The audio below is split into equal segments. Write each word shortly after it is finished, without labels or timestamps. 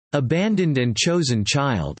abandoned and chosen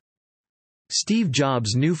child. Steve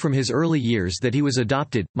Jobs knew from his early years that he was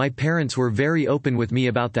adopted. My parents were very open with me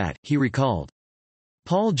about that, he recalled.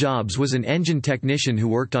 Paul Jobs was an engine technician who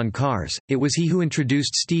worked on cars. It was he who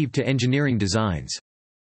introduced Steve to engineering designs.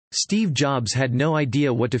 Steve Jobs had no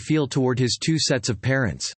idea what to feel toward his two sets of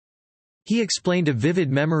parents. He explained a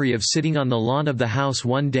vivid memory of sitting on the lawn of the house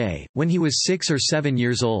one day, when he was 6 or 7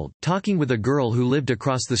 years old, talking with a girl who lived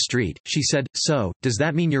across the street. She said, "So, does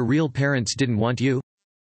that mean your real parents didn't want you?"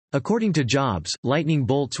 According to Jobs, lightning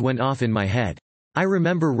bolts went off in my head. I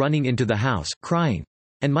remember running into the house, crying.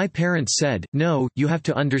 And my parents said, "No, you have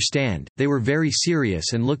to understand." They were very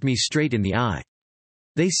serious and looked me straight in the eye.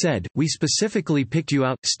 They said, "We specifically picked you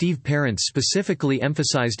out." Steve's parents specifically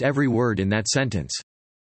emphasized every word in that sentence.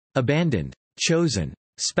 Abandoned, chosen,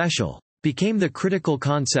 special became the critical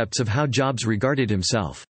concepts of how Jobs regarded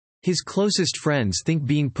himself. His closest friends think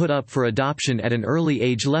being put up for adoption at an early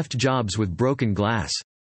age left Jobs with broken glass.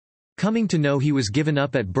 Coming to know he was given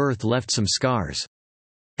up at birth left some scars.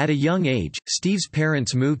 At a young age, Steve's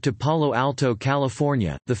parents moved to Palo Alto,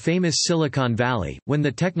 California, the famous Silicon Valley, when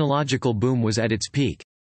the technological boom was at its peak.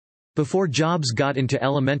 Before Jobs got into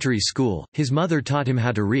elementary school, his mother taught him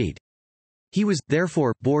how to read. He was,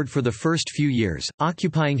 therefore, bored for the first few years,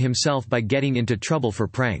 occupying himself by getting into trouble for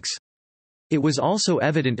pranks. It was also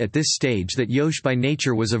evident at this stage that Yosh by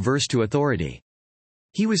nature was averse to authority.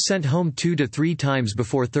 He was sent home 2 to 3 times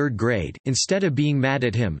before 3rd grade. Instead of being mad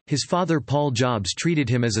at him, his father Paul Jobs treated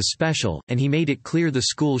him as a special, and he made it clear the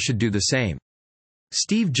school should do the same.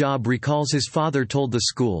 Steve Jobs recalls his father told the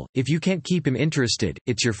school, "If you can't keep him interested,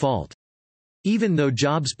 it's your fault." Even though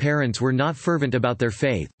Jobs' parents were not fervent about their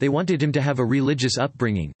faith, they wanted him to have a religious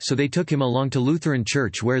upbringing, so they took him along to Lutheran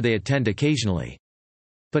church where they attend occasionally.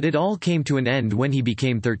 But it all came to an end when he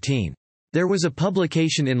became 13. There was a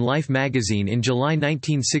publication in Life magazine in July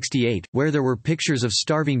 1968, where there were pictures of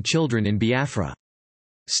starving children in Biafra.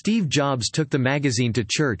 Steve Jobs took the magazine to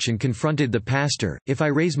church and confronted the pastor, "If I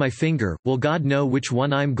raise my finger, will God know which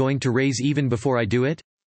one I'm going to raise even before I do it?"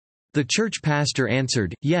 The church pastor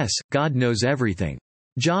answered, "Yes, God knows everything."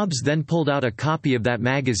 Jobs then pulled out a copy of that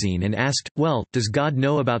magazine and asked, "Well, does God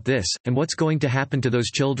know about this, and what's going to happen to those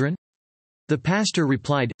children?" The pastor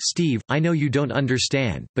replied, "Steve, I know you don't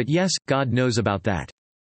understand, but yes, God knows about that."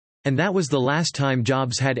 And that was the last time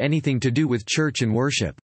Jobs had anything to do with church and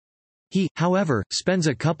worship. He, however, spends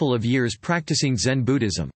a couple of years practicing Zen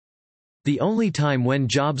Buddhism. The only time when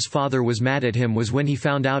Jobs' father was mad at him was when he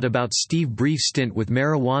found out about Steve's brief stint with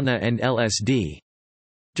marijuana and LSD.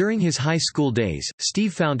 During his high school days,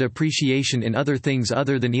 Steve found appreciation in other things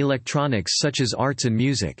other than electronics such as arts and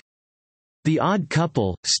music. The Odd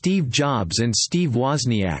Couple, Steve Jobs and Steve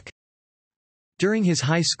Wozniak. During his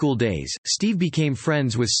high school days, Steve became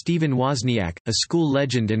friends with Stephen Wozniak, a school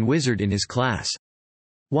legend and wizard in his class.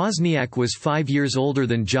 Wozniak was 5 years older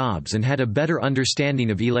than Jobs and had a better understanding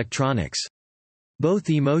of electronics. Both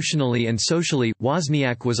emotionally and socially,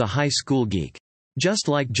 Wozniak was a high school geek. Just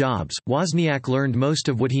like Jobs, Wozniak learned most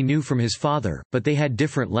of what he knew from his father, but they had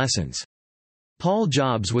different lessons. Paul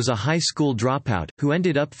Jobs was a high school dropout, who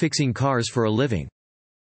ended up fixing cars for a living.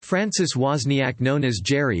 Francis Wozniak, known as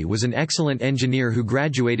Jerry, was an excellent engineer who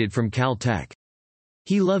graduated from Cal-Tech.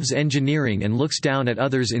 He loves engineering and looks down at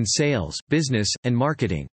others in sales, business, and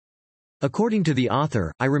marketing. According to the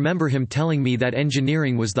author, I remember him telling me that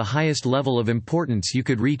engineering was the highest level of importance you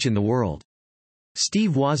could reach in the world.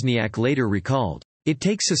 Steve Wozniak later recalled, "It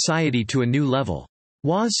takes society to a new level."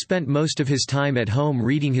 Woz spent most of his time at home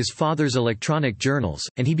reading his father's electronic journals,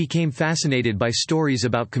 and he became fascinated by stories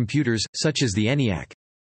about computers, such as the ENIAC.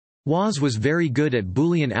 Woz was very good at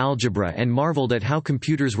Boolean algebra and marveled at how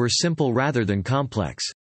computers were simple rather than complex.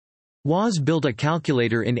 Woz built a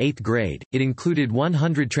calculator in 8th grade. It included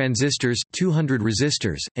 100 transistors, 200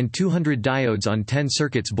 resistors, and 200 diodes on 10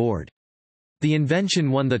 circuits board. The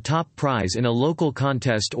invention won the top prize in a local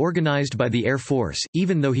contest organized by the Air Force,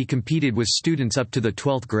 even though he competed with students up to the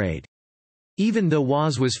 12th grade. Even though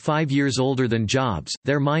Woz was 5 years older than Jobs,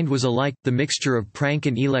 their mind was alike, the mixture of prank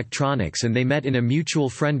and electronics, and they met in a mutual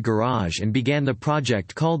friend garage and began the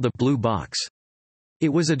project called the Blue Box. It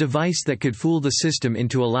was a device that could fool the system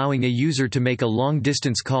into allowing a user to make a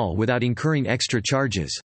long-distance call without incurring extra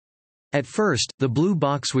charges. At first, the Blue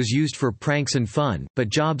Box was used for pranks and fun, but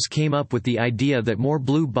Jobs came up with the idea that more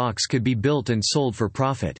Blue Box could be built and sold for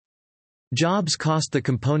profit. Jobs cost the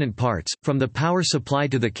component parts, from the power supply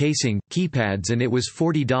to the casing, keypads, and it was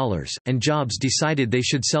 $40, and Jobs decided they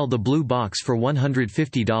should sell the Blue Box for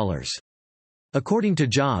 $150. According to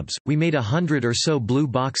Jobs, "We made 100 or so Blue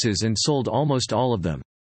Boxes and sold almost all of them."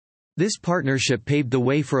 This partnership paved the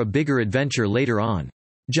way for a bigger adventure later on.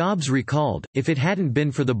 Jobs recalled, "If it hadn't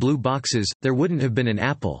been for the blue boxes, there wouldn't have been an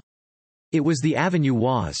Apple. It was the avenue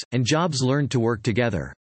Woz and Jobs learned to work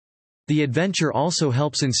together. The adventure also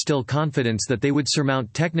helps instill confidence that they would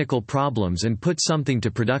surmount technical problems and put something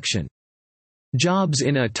to production." Jobs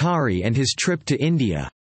in Atari and his trip to India.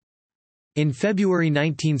 In February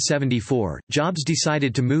 1974, Jobs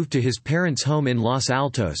decided to move to his parents' home in Los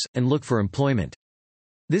Altos, and look for employment.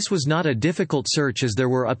 This was not a difficult search as there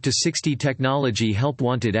were up to 60 technology help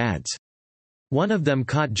wanted ads. One of them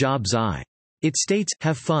caught Jobs' eye. It states,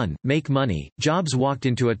 "Have fun, make money." Jobs walked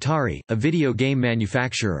into Atari, a video game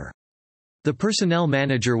manufacturer. The personnel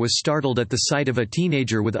manager was startled at the sight of a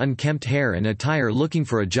teenager with unkempt hair and attire looking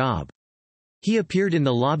for a job. He appeared in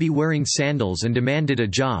the lobby wearing sandals and demanded a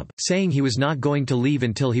job, saying he was not going to leave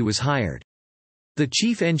until he was hired. The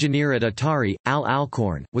chief engineer at Atari, Al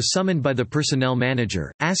Alcorn, was summoned by the personnel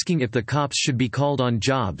manager, asking if the cops should be called on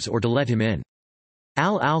Jobs or to let him in.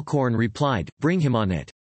 Al Alcorn replied, "Bring him on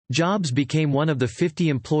it." Jobs became one of the 50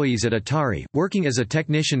 employees at Atari, working as a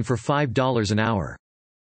technician for $5 an hour.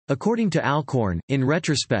 According to Alcorn, in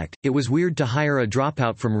retrospect, it was weird to hire a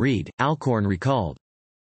dropout from Reed, Alcorn recalled.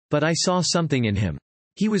 "But I saw something in him.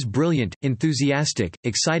 He was brilliant, enthusiastic,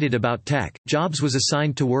 excited about tech." Jobs was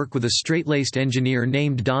assigned to work with a straight-laced engineer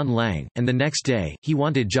named Don Lang, and the next day, he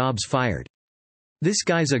wanted Jobs fired. "This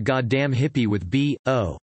guy's a goddamn hippie with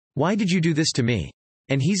B.O. Why did you do this to me?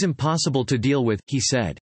 And he's impossible to deal with," he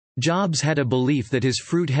said. Jobs had a belief that his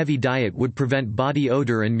fruit-heavy diet would prevent body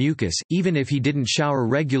odor and mucus, even if he didn't shower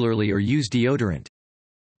regularly or use deodorant.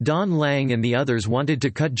 Don Lang and the others wanted to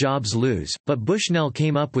cut Jobs loose, but Bushnell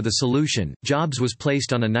came up with a solution. Jobs was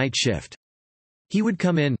placed on a night shift. He would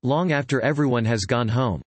come in, long after everyone has gone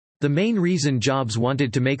home. The main reason Jobs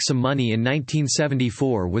wanted to make some money in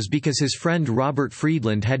 1974 was because his friend Robert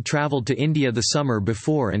Friedland had traveled to India the summer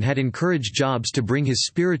before and had encouraged Jobs to bring his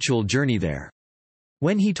spiritual journey there.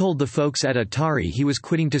 When he told the folks at Atari he was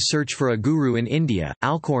quitting to search for a guru in India,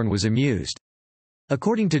 Alcorn was amused.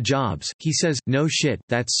 According to Jobs, he says, "No shit,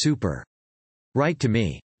 that's super. Right to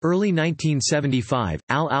me." Early 1975,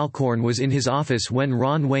 Al Alcorn was in his office when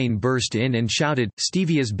Ron Wayne burst in and shouted,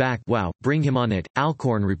 "Stevie is back, wow, bring him on it."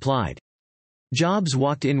 Alcorn replied. Jobs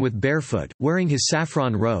walked in with barefoot, wearing his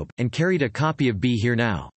saffron robe, and carried a copy of Be Here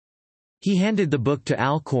Now. He handed the book to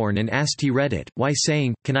Alcorn and asked he read it, why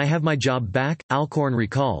saying, "Can I have my job back?" Alcorn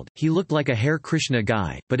recalled, "He looked like a Hare Krishna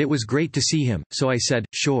guy, but it was great to see him, so I said,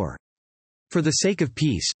 sure." For the sake of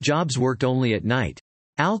peace, Jobs worked only at night.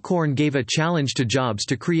 Alcorn gave a challenge to Jobs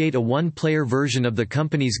to create a one-player version of the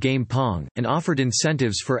company's game Pong, and offered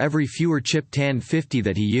incentives for every fewer chip TAN 50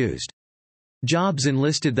 that he used. Jobs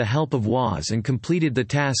enlisted the help of Woz and completed the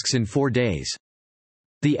tasks in 4 days.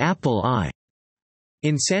 The Apple I.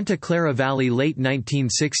 In Santa Clara Valley late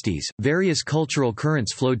 1960s, various cultural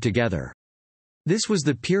currents flowed together. This was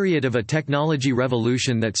the period of a technology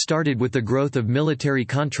revolution that started with the growth of military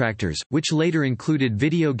contractors, which later included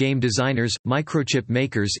video game designers, microchip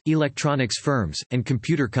makers, electronics firms, and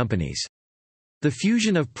computer companies. The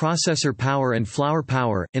fusion of processor power and flower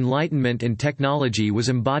power, enlightenment and technology was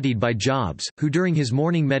embodied by Jobs, who during his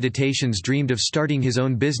morning meditations dreamed of starting his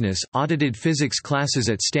own business, audited physics classes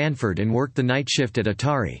at Stanford and worked the night shift at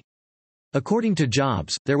Atari. According to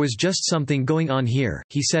Jobs, there was just something going on here,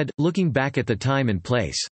 he said, looking back at the time and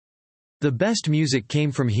place. The best music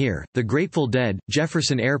came from here, the Grateful Dead,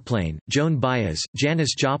 Jefferson Airplane, Joan Baez,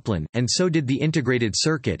 Janis Joplin, and so did the integrated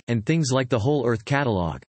circuit, and things like the Whole Earth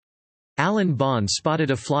catalog. Alan Bond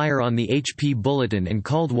spotted a flyer on the HP Bulletin and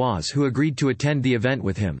called Woz, who agreed to attend the event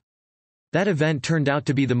with him. That event turned out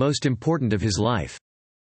to be the most important of his life.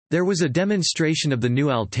 There was a demonstration of the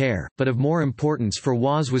new Altair, but of more importance for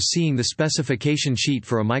Woz was seeing the specification sheet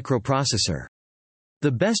for a microprocessor.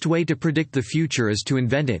 The best way to predict the future is to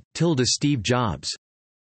invent it, Steve Jobs.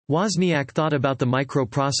 Wozniak thought about the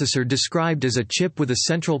microprocessor described as a chip with a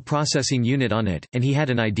central processing unit on it, and he had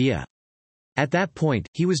an idea. At that point,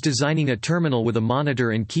 he was designing a terminal with a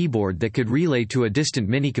monitor and keyboard that could relay to a distant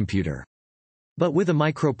minicomputer. But with a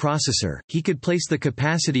microprocessor, he could place the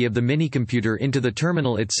capacity of the minicomputer into the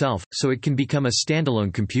terminal itself, so it can become a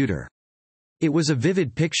standalone computer. It was a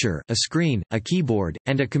vivid picture, a screen, a keyboard,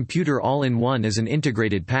 and a computer all in one as an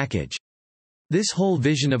integrated package. This whole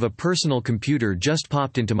vision of a personal computer just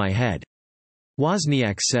popped into my head.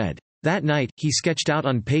 Wozniak said. That night, he sketched out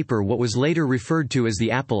on paper what was later referred to as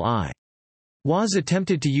the Apple I. Woz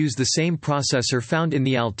attempted to use the same processor found in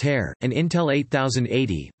the Altair, an Intel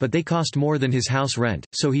 8080, but they cost more than his house rent,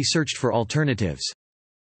 so he searched for alternatives.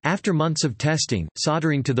 After months of testing,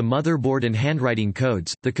 soldering to the motherboard and handwriting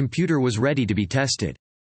codes, the computer was ready to be tested.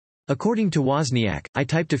 According to Wozniak, I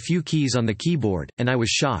typed a few keys on the keyboard, and I was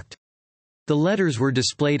shocked. The letters were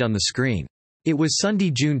displayed on the screen. It was Sunday,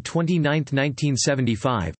 June 29,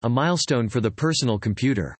 1975, a milestone for the personal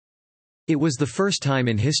computer. It was the first time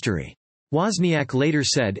in history. Wozniak later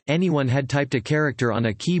said, anyone had typed a character on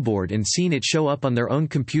a keyboard and seen it show up on their own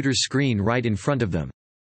computer's screen right in front of them.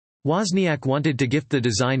 Wozniak wanted to gift the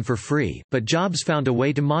design for free, but Jobs found a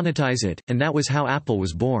way to monetize it, and that was how Apple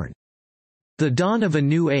was born. The dawn of a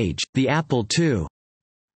new age, the Apple II.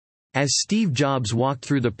 As Steve Jobs walked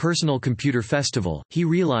through the Personal Computer Festival, he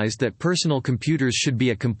realized that personal computers should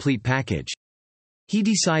be a complete package. He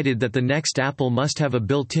decided that the next Apple must have a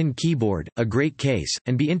built-in keyboard, a great case,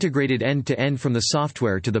 and be integrated end-to-end from the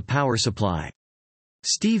software to the power supply.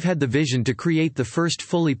 Steve had the vision to create the first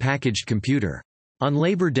fully packaged computer. On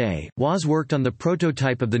Labor Day, Woz worked on the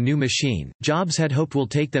prototype of the new machine. Jobs had hoped will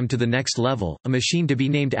take them to the next level, a machine to be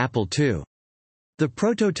named Apple II. The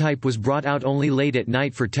prototype was brought out only late at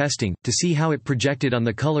night for testing, to see how it projected on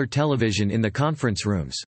the color television in the conference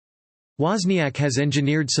rooms. Wozniak has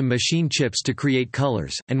engineered some machine chips to create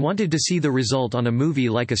colors, and wanted to see the result on a movie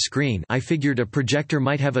like a screen. I figured a projector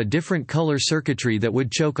might have a different color circuitry that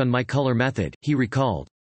would choke on my color method, he recalled.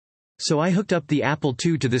 So I hooked up the Apple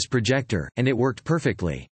II to this projector, and it worked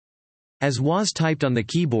perfectly. As Woz typed on the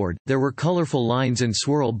keyboard, there were colorful lines and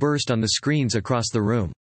swirl burst on the screens across the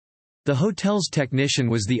room. The hotel's technician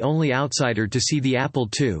was the only outsider to see the Apple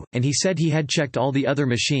II, and he said he had checked all the other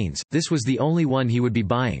machines, this was the only one he would be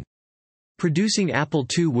buying. Producing Apple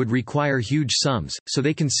II would require huge sums, so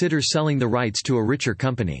they consider selling the rights to a richer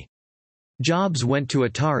company. Jobs went to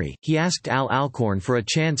Atari. He asked Al Alcorn for a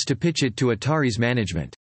chance to pitch it to Atari's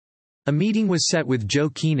management. A meeting was set with Joe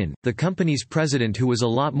Keenan, the company's president, who was a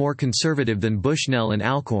lot more conservative than Bushnell and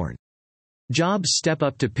Alcorn. Jobs stepped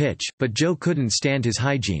up to pitch, but Joe couldn't stand his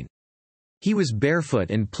hygiene. He was barefoot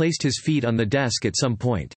and placed his feet on the desk at some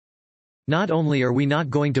point. Not only are we not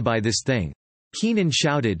going to buy this thing, Keenan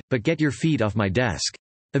shouted, but get your feet off my desk.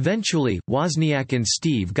 Eventually, Wozniak and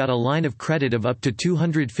Steve got a line of credit of up to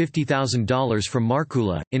 $250,000 from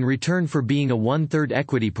Markkula, in return for being a one-third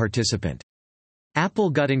equity participant. Apple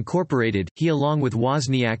got incorporated. He along with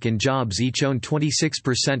Wozniak and Jobs each owned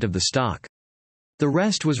 26% of the stock. The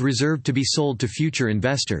rest was reserved to be sold to future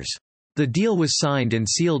investors. The deal was signed and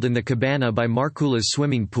sealed in the cabana by Markkula's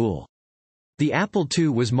swimming pool. The Apple II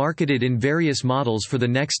was marketed in various models for the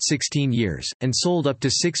next 16 years, and sold up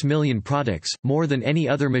to 6 million products, more than any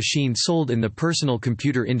other machine sold in the personal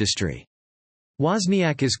computer industry.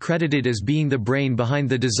 Wozniak is credited as being the brain behind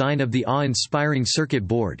the design of the awe-inspiring circuit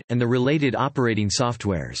board, and the related operating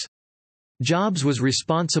softwares. Jobs was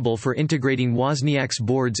responsible for integrating Wozniak's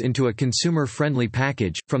boards into a consumer-friendly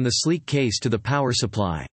package, from the sleek case to the power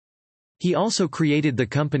supply. He also created the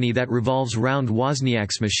company that revolves round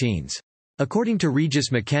Wozniak's machines. According to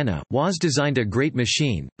Regis McKenna, Woz designed a great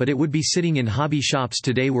machine, but it would be sitting in hobby shops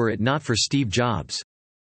today were it not for Steve Jobs.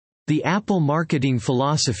 The Apple marketing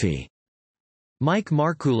philosophy. Mike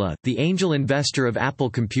Markkula, the angel investor of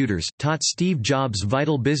Apple Computers, taught Steve Jobs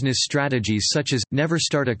vital business strategies such as, never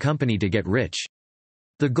start a company to get rich.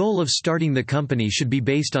 The goal of starting the company should be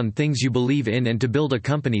based on things you believe in and to build a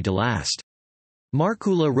company to last.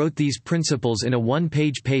 Markkula wrote these principles in a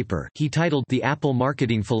one-page paper he titled The Apple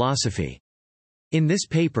Marketing Philosophy. In this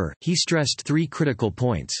paper, he stressed 3 critical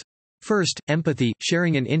points. First, empathy,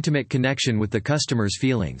 sharing an intimate connection with the customer's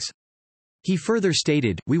feelings. He further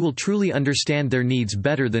stated, we will truly understand their needs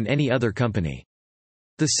better than any other company.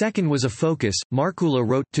 The second was a focus. Markkula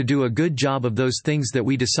wrote, to do a good job of those things that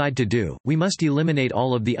we decide to do, we must eliminate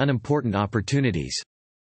all of the unimportant opportunities.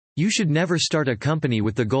 You should never start a company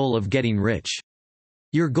with the goal of getting rich.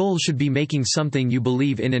 Your goal should be making something you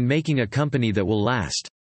believe in and making a company that will last.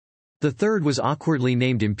 The third was awkwardly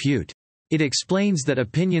named impute. It explains that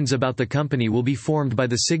opinions about the company will be formed by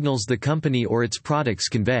the signals the company or its products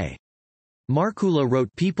convey. Markkula wrote,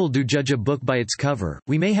 people do judge a book by its cover.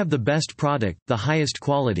 We may have the best product, the highest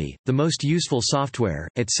quality, the most useful software,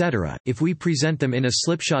 etc. If we present them in a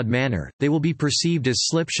slipshod manner, they will be perceived as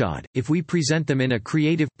slipshod. If we present them in a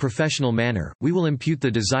creative, professional manner, we will impute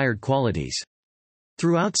the desired qualities.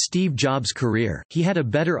 Throughout Steve Jobs' career, he had a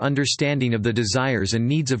better understanding of the desires and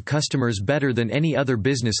needs of customers better than any other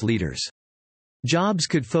business leaders. Jobs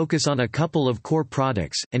could focus on a couple of core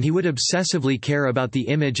products, and he would obsessively care about the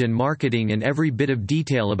image and marketing and every bit of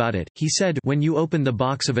detail about it. He said, when you open the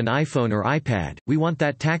box of an iPhone or iPad, we want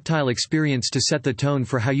that tactile experience to set the tone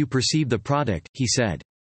for how you perceive the product, he said.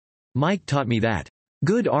 Mike taught me that.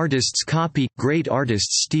 Good artists copy, great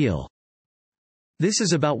artists steal. This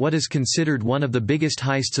is about what is considered one of the biggest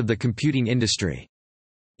heists of the computing industry.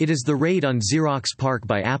 It is the raid on Xerox PARC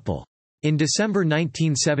by Apple. In December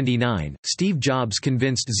 1979, Steve Jobs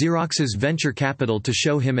convinced Xerox's venture capital to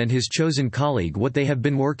show him and his chosen colleague what they have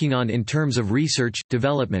been working on in terms of research,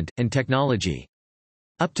 development, and technology.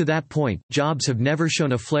 Up to that point, Jobs have never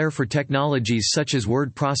shown a flair for technologies such as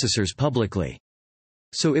word processors publicly.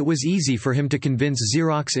 So it was easy for him to convince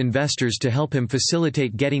Xerox investors to help him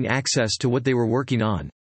facilitate getting access to what they were working on.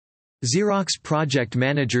 Xerox project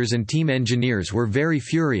managers and team engineers were very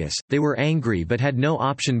furious. They were angry but had no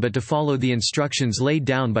option but to follow the instructions laid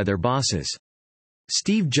down by their bosses.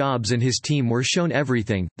 Steve Jobs and his team were shown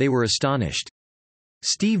everything. They were astonished.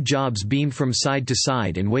 Steve Jobs beamed from side to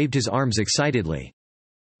side and waved his arms excitedly.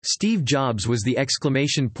 Steve Jobs was the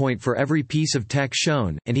exclamation point for every piece of tech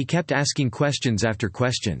shown, and he kept asking questions after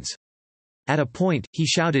questions. At a point, he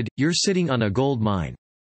shouted, "You're sitting on a gold mine.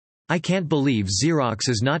 I can't believe Xerox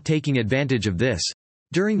is not taking advantage of this."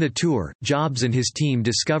 During the tour, Jobs and his team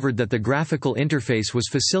discovered that the graphical interface was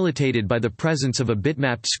facilitated by the presence of a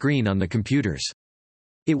bitmapped screen on the computers.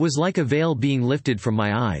 It was like a veil being lifted from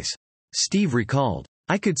my eyes. Steve recalled.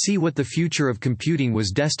 I could see what the future of computing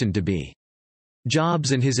was destined to be.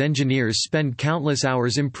 Jobs and his engineers spent countless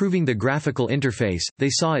hours improving the graphical interface they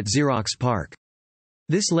saw at Xerox PARC.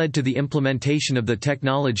 This led to the implementation of the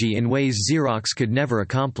technology in ways Xerox could never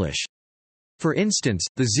accomplish. For instance,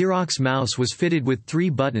 the Xerox mouse was fitted with 3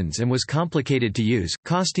 buttons and was complicated to use,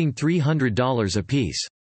 costing $300 apiece.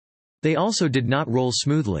 They also did not roll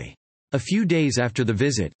smoothly. A few days after the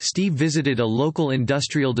visit, Steve visited a local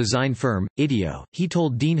industrial design firm, IDEO. He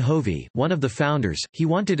told Dean Hovey, one of the founders, he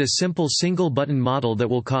wanted a simple single-button model that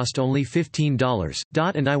will cost only $15,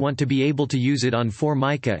 and I want to be able to use it on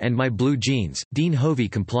Formica and my blue jeans. Dean Hovey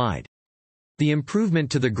complied. The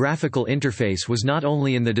improvement to the graphical interface was not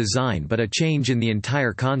only in the design but a change in the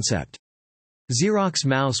entire concept. Xerox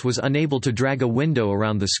mouse was unable to drag a window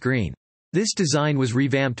around the screen. This design was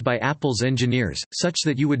revamped by Apple's engineers, such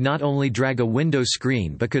that you would not only drag a window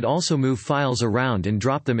screen but could also move files around and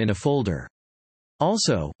drop them in a folder.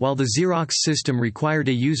 Also, while the Xerox system required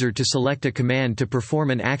a user to select a command to perform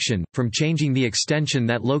an action, from changing the extension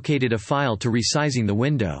that located a file to resizing the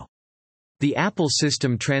window. The Apple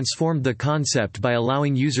system transformed the concept by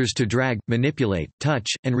allowing users to drag, manipulate, touch,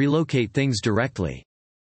 and relocate things directly.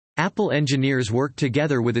 Apple engineers worked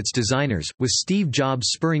together with its designers, with Steve Jobs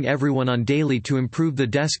spurring everyone on daily to improve the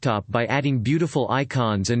desktop by adding beautiful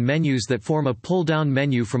icons and menus that form a pull-down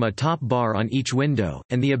menu from a top bar on each window,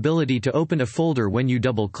 and the ability to open a folder when you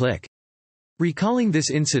double-click. Recalling this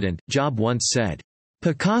incident, Jobs once said,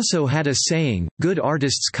 "Picasso had a saying, 'Good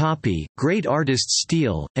artists copy, great artists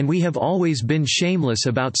steal, and we have always been shameless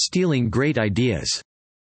about stealing great ideas.'"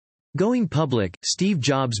 Going public, Steve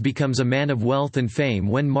Jobs becomes a man of wealth and fame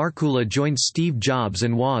when Markkula joined Steve Jobs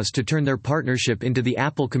and Woz to turn their partnership into the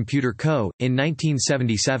Apple Computer Co. in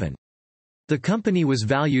 1977. The company was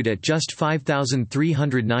valued at just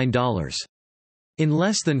 $5,309. In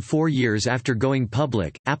less than 4 years after going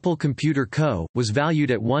public, Apple Computer Co. was valued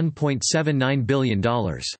at $1.79 billion.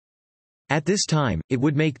 At this time, it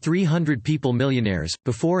would make 300 people millionaires.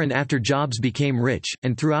 Before and after Jobs became rich,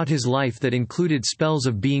 and throughout his life that included spells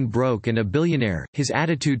of being broke and a billionaire, his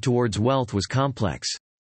attitude towards wealth was complex.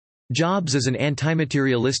 Jobs is an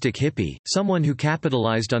anti-materialistic hippie, someone who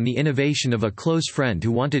capitalized on the innovation of a close friend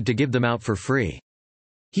who wanted to give them out for free.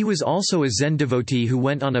 He was also a Zen devotee who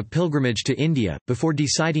went on a pilgrimage to India. Before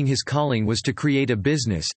deciding his calling was to create a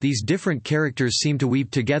business, these different characters seem to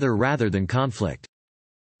weave together rather than conflict.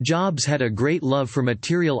 Jobs had a great love for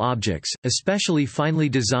material objects, especially finely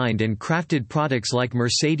designed and crafted products like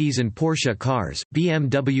Mercedes and Porsche cars,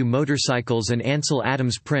 BMW motorcycles and Ansel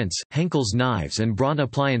Adams prints, Henkel's knives and Braun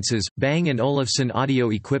appliances, Bang & Olufsen audio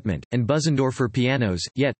equipment, and Bösendorfer pianos.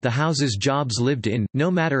 Yet, the houses Jobs lived in, no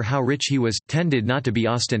matter how rich he was, tended not to be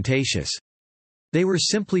ostentatious. They were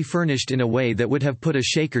simply furnished in a way that would have put a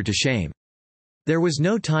shaker to shame. There was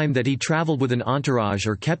no time that he traveled with an entourage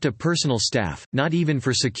or kept a personal staff, not even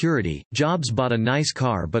for security. Jobs bought a nice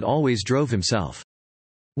car but always drove himself.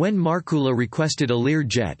 When Markkula requested a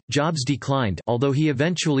Learjet, Jobs declined, although he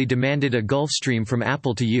eventually demanded a Gulfstream from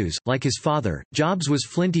Apple to use. Like his father, Jobs was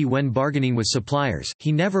flinty when bargaining with suppliers.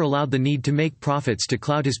 He never allowed the need to make profits to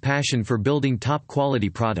cloud his passion for building top-quality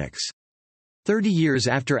products. 30 years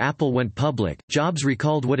after Apple went public, Jobs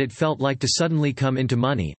recalled what it felt like to suddenly come into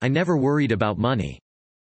money. "I never worried about money.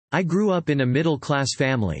 I grew up in a middle-class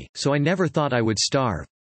family, so I never thought I would starve.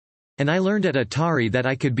 And I learned at Atari that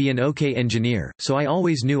I could be an okay engineer, so I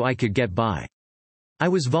always knew I could get by. I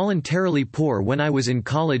was voluntarily poor when I was in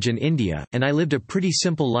college in India, and I lived a pretty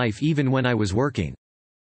simple life even when I was working.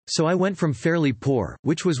 So I went from fairly poor,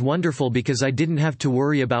 which was wonderful because I didn't have to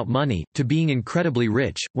worry about money, to being incredibly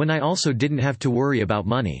rich, when I also didn't have to worry about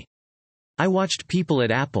money. I watched people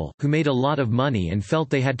at Apple, who made a lot of money and felt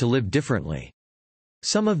they had to live differently.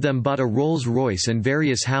 Some of them bought a Rolls-Royce and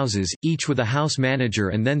various houses, each with a house manager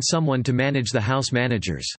and then someone to manage the house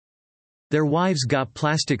managers. Their wives got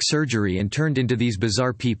plastic surgery and turned into these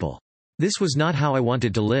bizarre people. This was not how I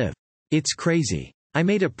wanted to live. It's crazy. I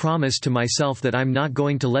made a promise to myself that I'm not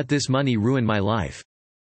going to let this money ruin my life.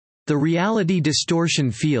 The reality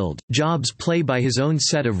distortion field, Jobs play by his own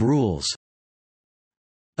set of rules.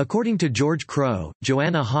 According to George Crow,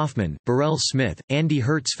 Joanna Hoffman, Burrell Smith, Andy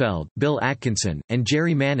Hertzfeld, Bill Atkinson, and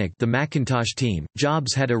Jerry Manick, the Macintosh team,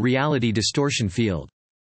 Jobs had a reality distortion field.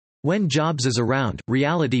 When Jobs is around,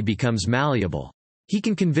 reality becomes malleable. He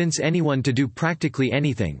can convince anyone to do practically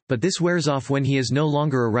anything, but this wears off when he is no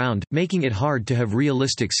longer around, making it hard to have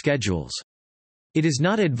realistic schedules. It is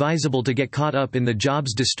not advisable to get caught up in the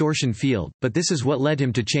Jobs distortion field, but this is what led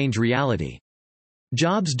him to change reality.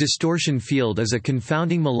 Jobs' distortion field is a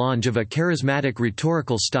confounding melange of a charismatic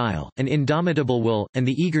rhetorical style, an indomitable will, and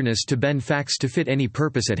the eagerness to bend facts to fit any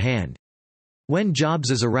purpose at hand. When Jobs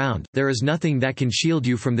is around, there is nothing that can shield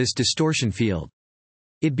you from this distortion field.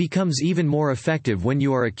 It becomes even more effective when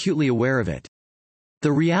you are acutely aware of it.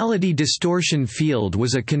 The reality distortion field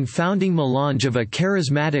was a confounding melange of a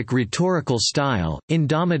charismatic rhetorical style,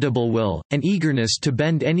 indomitable will, and eagerness to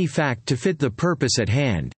bend any fact to fit the purpose at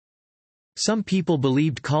hand. Some people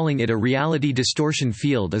believed calling it a reality distortion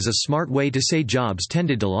field is a smart way to say Jobs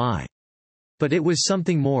tended to lie. But it was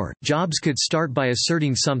something more. Jobs could start by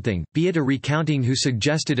asserting something, be it a recounting who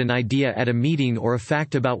suggested an idea at a meeting or a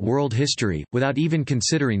fact about world history, without even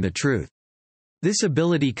considering the truth. This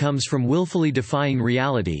ability comes from willfully defying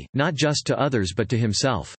reality, not just to others but to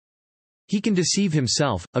himself. He can deceive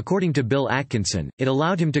himself. According to Bill Atkinson, it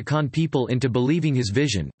allowed him to con people into believing his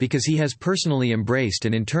vision, because he has personally embraced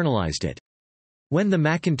and internalized it. When the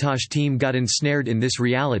Macintosh team got ensnared in this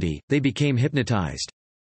reality, they became hypnotized.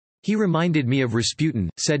 He reminded me of Rasputin,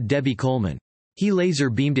 said Debbie Coleman. He laser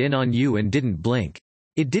beamed in on you and didn't blink.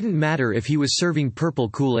 It didn't matter if he was serving purple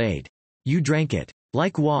Kool-Aid. You drank it.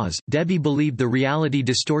 Like Woz, Debbie believed the reality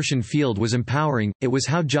distortion field was empowering. It was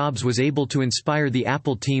how Jobs was able to inspire the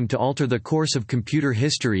Apple team to alter the course of computer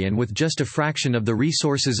history and with just a fraction of the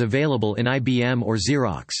resources available in IBM or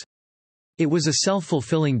Xerox. It was a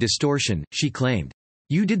self-fulfilling distortion, she claimed.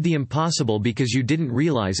 You did the impossible because you didn't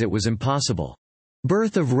realize it was impossible.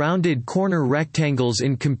 Birth of rounded corner rectangles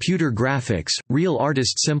in computer graphics, real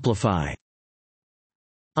artists simplify.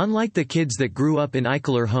 Unlike the kids that grew up in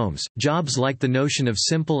Eichler homes, Jobs liked the notion of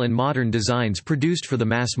simple and modern designs produced for the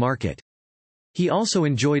mass market. He also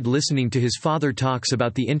enjoyed listening to his father talks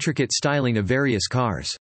about the intricate styling of various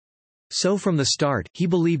cars. So from the start, he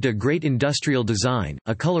believed a great industrial design,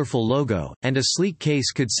 a colorful logo, and a sleek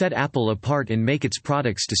case could set Apple apart and make its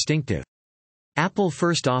products distinctive. Apple's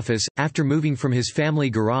first office, after moving from his family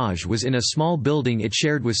garage, was in a small building it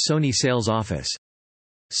shared with Sony sales office.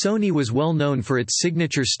 Sony was well known for its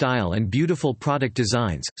signature style and beautiful product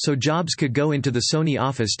designs, so Jobs could go into the Sony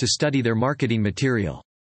office to study their marketing material.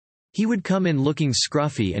 He would come in looking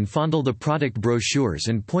scruffy and fondle the product brochures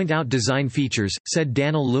and point out design features, said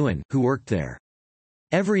Daniel Lewin, who worked there.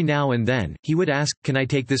 Every now and then, he would ask, "Can I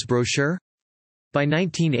take this brochure?" By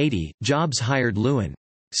 1980, Jobs hired Lewin.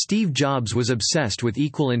 Steve Jobs was obsessed with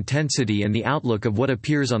equal intensity and the outlook of what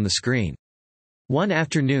appears on the screen. One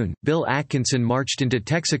afternoon, Bill Atkinson marched into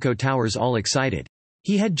Texaco Towers all excited.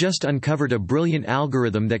 He had just uncovered a brilliant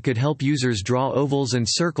algorithm that could help users draw ovals and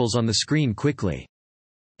circles on the screen quickly.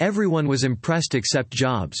 Everyone was impressed except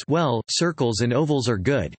Jobs. "Well, circles and ovals are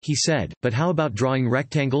good," he said, "but how about drawing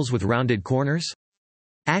rectangles with rounded corners?"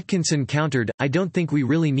 Atkinson countered, "I don't think we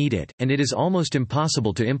really need it, and it is almost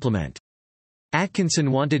impossible to implement."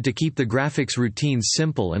 Atkinson wanted to keep the graphics routines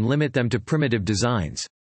simple and limit them to primitive designs.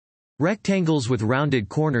 "Rectangles with rounded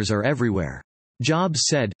corners are everywhere," Jobs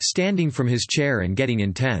said, standing from his chair and getting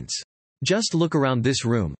intense. "Just look around this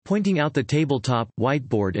room," pointing out the tabletop,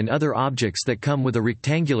 whiteboard and other objects that come with a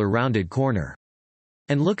rectangular rounded corner.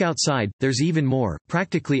 "And look outside, there's even more,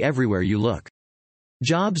 practically everywhere you look."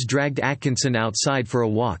 Jobs dragged Atkinson outside for a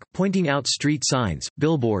walk, pointing out street signs,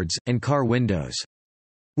 billboards, and car windows.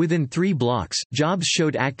 Within 3 blocks, Jobs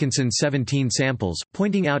showed Atkinson 17 samples,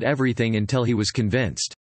 pointing out everything until he was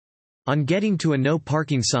convinced. On getting to a no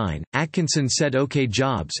parking sign, Atkinson said, "Okay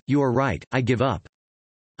Jobs, you are right, I give up.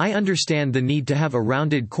 I understand the need to have a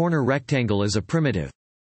rounded corner rectangle as a primitive."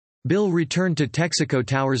 Bill returned to Texaco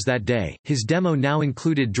Towers that day. His demo now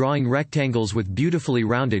included drawing rectangles with beautifully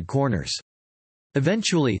rounded corners.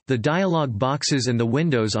 Eventually, the dialog boxes and the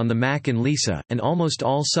windows on the Mac and Lisa, and almost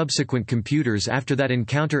all subsequent computers after that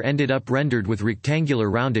encounter ended up rendered with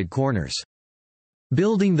rectangular rounded corners.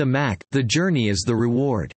 Building the Mac, the journey is the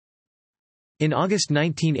reward. In August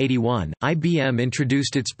 1981, IBM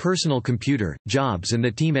introduced its personal computer. Jobs and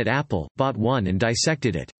the team at Apple bought one and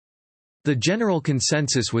dissected it. The general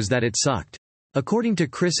consensus was that it sucked. According to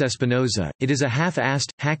Chris Espinosa, it is a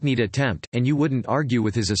half-assed, hackneyed attempt, and you wouldn't argue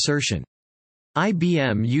with his assertion.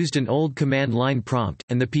 IBM used an old command line prompt,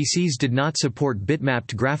 and the PCs did not support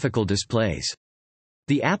bitmapped graphical displays.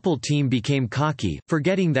 The Apple team became cocky,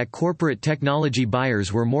 forgetting that corporate technology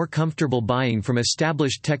buyers were more comfortable buying from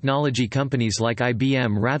established technology companies like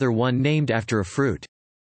IBM rather one named after a fruit.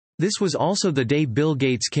 This was also the day Bill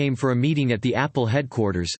Gates came for a meeting at the Apple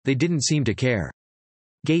headquarters. They didn't seem to care.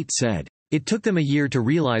 Gates said, "It took them a year to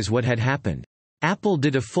realize what had happened." Apple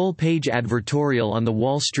did a full-page advertorial on the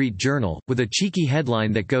Wall Street Journal, with a cheeky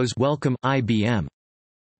headline that goes, "Welcome, IBM."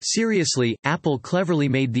 Seriously, Apple cleverly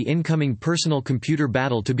made the incoming personal computer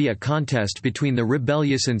battle to be a contest between the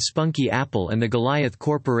rebellious and spunky Apple and the Goliath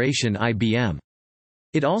corporation IBM.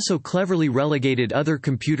 It also cleverly relegated other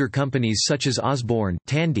computer companies such as Osborne,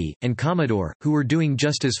 Tandy, and Commodore, who were doing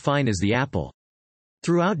just as fine as the Apple.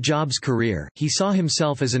 Throughout Jobs' career, he saw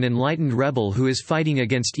himself as an enlightened rebel who is fighting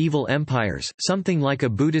against evil empires, something like a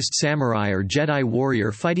Buddhist samurai or Jedi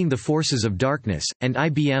warrior fighting the forces of darkness, and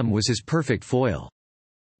IBM was his perfect foil.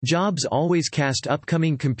 Jobs always cast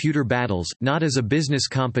upcoming computer battles, not as a business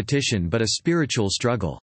competition but a spiritual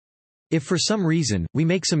struggle. If for some reason, we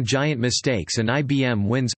make some giant mistakes and IBM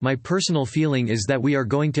wins, my personal feeling is that we are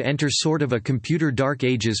going to enter sort of a computer dark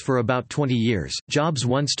ages for about 20 years, Jobs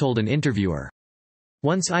once told an interviewer.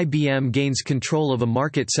 Once IBM gains control of a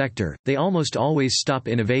market sector, they almost always stop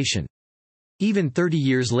innovation. Even 30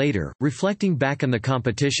 years later, reflecting back on the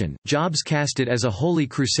competition, Jobs cast it as a holy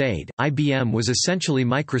crusade. IBM was essentially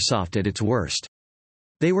Microsoft at its worst.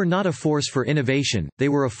 They were not a force for innovation, they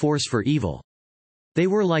were a force for evil. They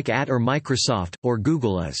were like or Microsoft, or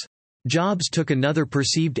Google is. Jobs took another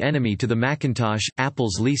perceived enemy to the Macintosh,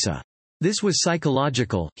 Apple's Lisa. This was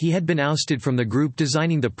psychological. He had been ousted from the group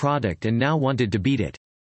designing the product and now wanted to beat it.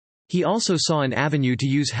 He also saw an avenue to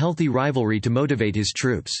use healthy rivalry to motivate his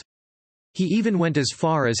troops. He even went as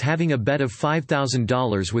far as having a bet of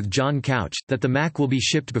 $5,000 with John Couch, that the Mac will be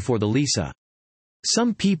shipped before the Lisa.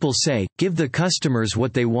 "Some people say, give the customers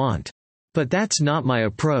what they want. But that's not my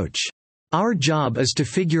approach. Our job is to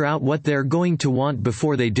figure out what they're going to want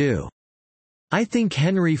before they do. I think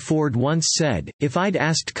Henry Ford once said, if I'd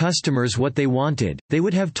asked customers what they wanted, they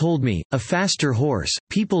would have told me, a faster horse.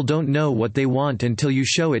 People don't know what they want until you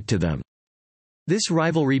show it to them." This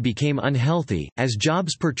rivalry became unhealthy, as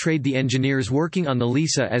Jobs portrayed the engineers working on the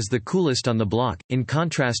Lisa as the coolest on the block, in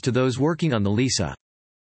contrast to those working on the Lisa.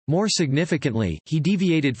 More significantly, he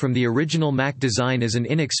deviated from the original Mac design as an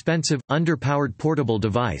inexpensive, underpowered portable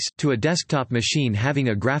device, to a desktop machine having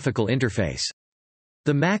a graphical interface.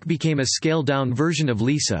 The Mac became a scaled-down version of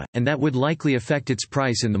Lisa, and that would likely affect its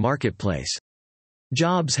price in the marketplace.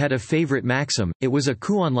 Jobs had a favorite maxim, it was a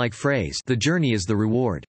koan-like phrase, the journey is the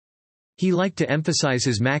reward. He liked to emphasize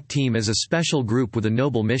his Mac team as a special group with a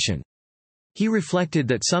noble mission. He reflected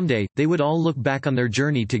that someday, they would all look back on their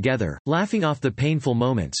journey together, laughing off the painful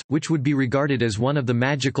moments, which would be regarded as one of the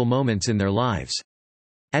magical moments in their lives.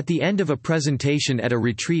 At the end of a presentation at a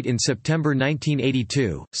retreat in September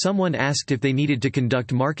 1982, someone asked if they needed to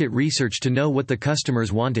conduct market research to know what the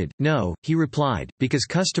customers wanted. No, he replied, because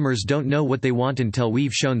customers don't know what they want until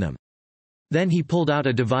we've shown them. Then he pulled out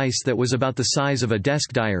a device that was about the size of a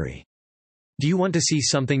desk diary. Do you want to see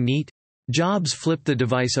something neat? Jobs flipped the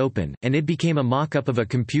device open, and it became a mock-up of a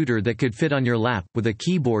computer that could fit on your lap, with a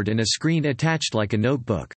keyboard and a screen attached like a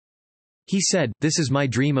notebook. He said, "This is my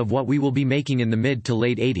dream of what we will be making in the mid to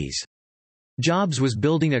late 80s. Jobs was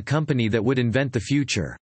building a company that would invent the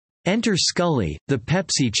future. Enter Scully, the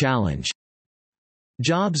Pepsi Challenge.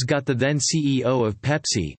 Jobs got the then CEO of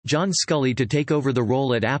Pepsi, John Scully, to take over the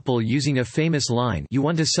role at Apple using a famous line, "You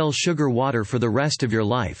want to sell sugar water for the rest of your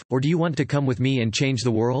life, or do you want to come with me and change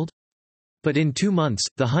the world?" But in 2 months,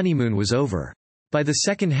 the honeymoon was over. By the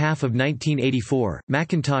second half of 1984,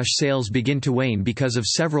 Macintosh sales began to wane because of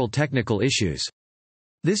several technical issues.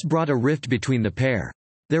 This brought a rift between the pair.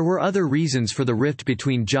 There were other reasons for the rift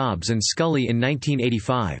between Jobs and Scully in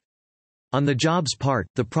 1985. On the Jobs' part,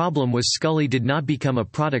 the problem was Scully did not become a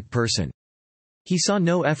product person. He saw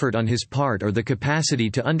no effort on his part or the capacity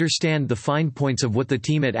to understand the fine points of what the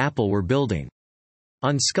team at Apple were building.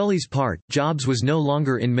 On Scully's part, Jobs was no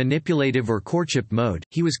longer in manipulative or courtship mode,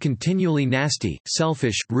 he was continually nasty,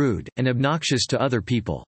 selfish, rude, and obnoxious to other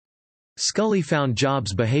people. Scully found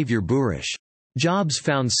Jobs' behavior boorish. Jobs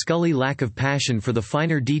found Scully's lack of passion for the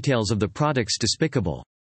finer details of the products despicable.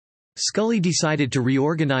 Scully decided to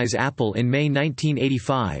reorganize Apple in May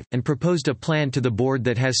 1985, and proposed a plan to the board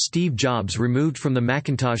that has Steve Jobs removed from the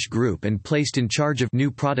Macintosh Group and placed in charge of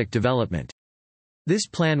new product development. This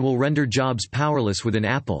plan will render Jobs powerless within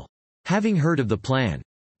Apple. Having heard of the plan,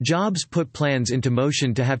 Jobs put plans into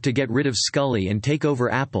motion to get rid of Scully and take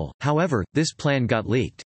over Apple. However, this plan got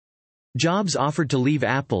leaked. Jobs offered to leave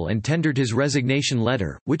Apple and tendered his resignation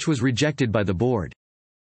letter, which was rejected by the board.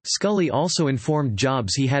 Scully also informed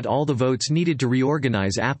Jobs he had all the votes needed to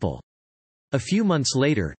reorganize Apple. A few months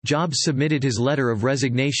later, Jobs submitted his letter of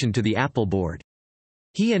resignation to the Apple board.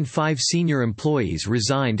 He and 5 senior employees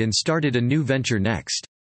resigned and started a new venture next.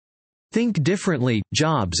 Think Differently,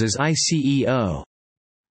 Jobs as ICEO.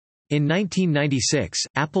 In 1996,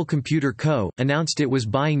 Apple Computer Co. announced it was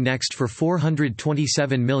buying Next for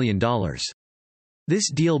 $427 million. This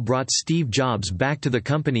deal brought Steve Jobs back to the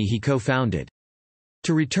company he co-founded.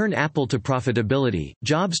 To return Apple to profitability,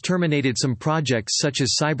 Jobs terminated some projects such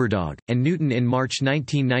as CyberDog, and Newton in March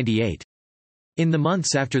 1998. In the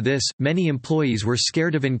months after this, many employees were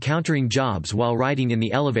scared of encountering Jobs while riding in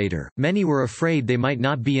the elevator. Many were afraid they might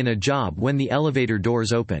not be in a job when the elevator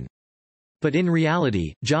doors open. But in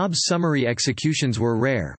reality, Jobs' summary executions were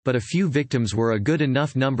rare, but a few victims were a good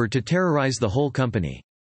enough number to terrorize the whole company.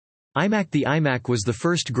 iMac. The iMac was the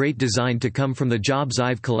first great design to come from the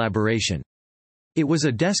Jobs-Ive collaboration. It was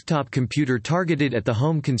a desktop computer targeted at the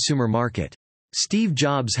home consumer market. Steve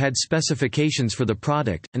Jobs had specifications for the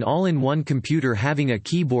product, an all-in-one computer having a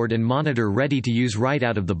keyboard and monitor ready to use right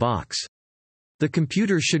out of the box. The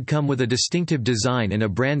computer should come with a distinctive design and a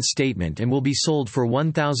brand statement and will be sold for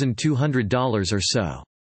 $1,200 or so.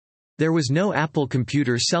 There was no Apple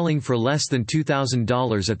computer selling for less than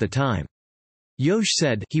 $2,000 at the time. Yosh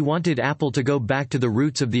said he wanted Apple to go back to the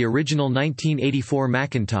roots of the original 1984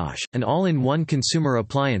 Macintosh, an all-in-one consumer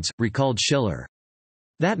appliance, recalled Schiller.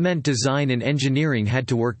 That meant design and engineering had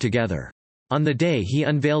to work together. On the day he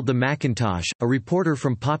unveiled the Macintosh, a reporter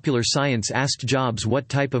from Popular Science asked Jobs what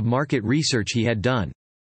type of market research he had done.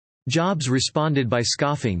 Jobs responded by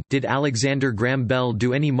scoffing, "Did Alexander Graham Bell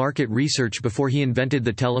do any market research before he invented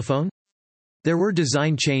the telephone?" There were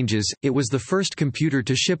design changes. It was the first computer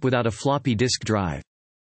to ship without a floppy disk drive.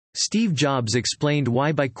 Steve Jobs explained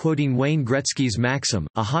why by quoting Wayne Gretzky's maxim,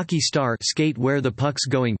 "A hockey star skate where the puck's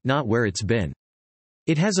going, not where it's been."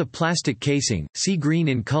 It has a plastic casing, sea green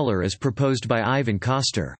in color as proposed by Ive and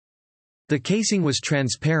Koster. The casing was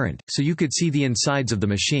transparent, so you could see the insides of the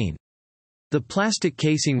machine. The plastic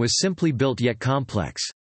casing was simply built yet complex.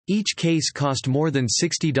 Each case cost more than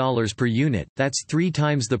 $60 per unit, that's 3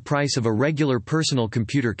 times the price of a regular personal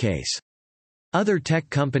computer case. Other tech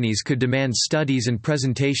companies could demand studies and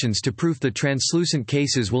presentations to prove the translucent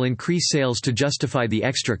cases will increase sales to justify the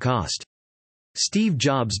extra cost. Steve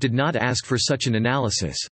Jobs did not ask for such an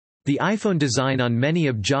analysis. The iPhone design on many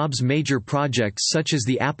of Jobs' major projects such as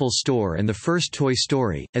the Apple Store and the first Toy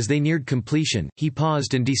Story, as they neared completion, he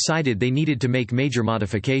paused and decided they needed to make major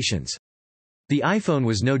modifications. The iPhone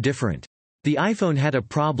was no different. The iPhone had a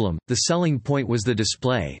problem, the selling point was the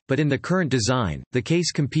display, but in the current design, the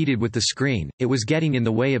case competed with the screen, it was getting in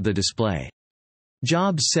the way of the display.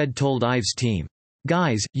 Jobs told Ive's team,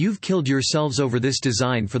 "Guys, you've killed yourselves over this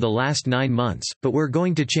design for the last 9 months, but we're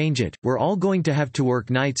going to change it. We're all going to have to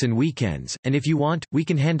work nights and weekends, and if you want, we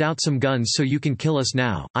can hand out some guns so you can kill us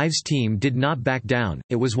now." Ive's team did not back down.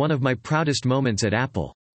 "It was one of my proudest moments at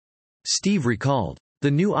Apple." Steve recalled.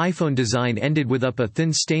 The new iPhone design ended with a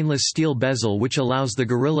thin stainless steel bezel which allows the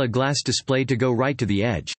Gorilla Glass display to go right to the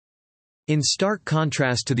edge. In stark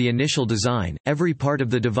contrast to the initial design, every part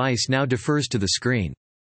of the device now defers to the screen.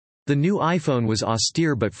 The new iPhone was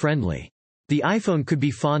austere but friendly. The iPhone could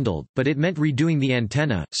be fondled, but it meant redoing the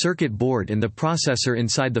antenna, circuit board and the processor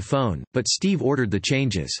inside the phone, but Steve ordered the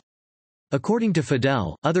changes. According to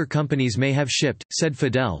Fidel, "Other companies may have shipped," said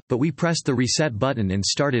Fidel, "but we pressed the reset button and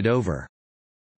started over."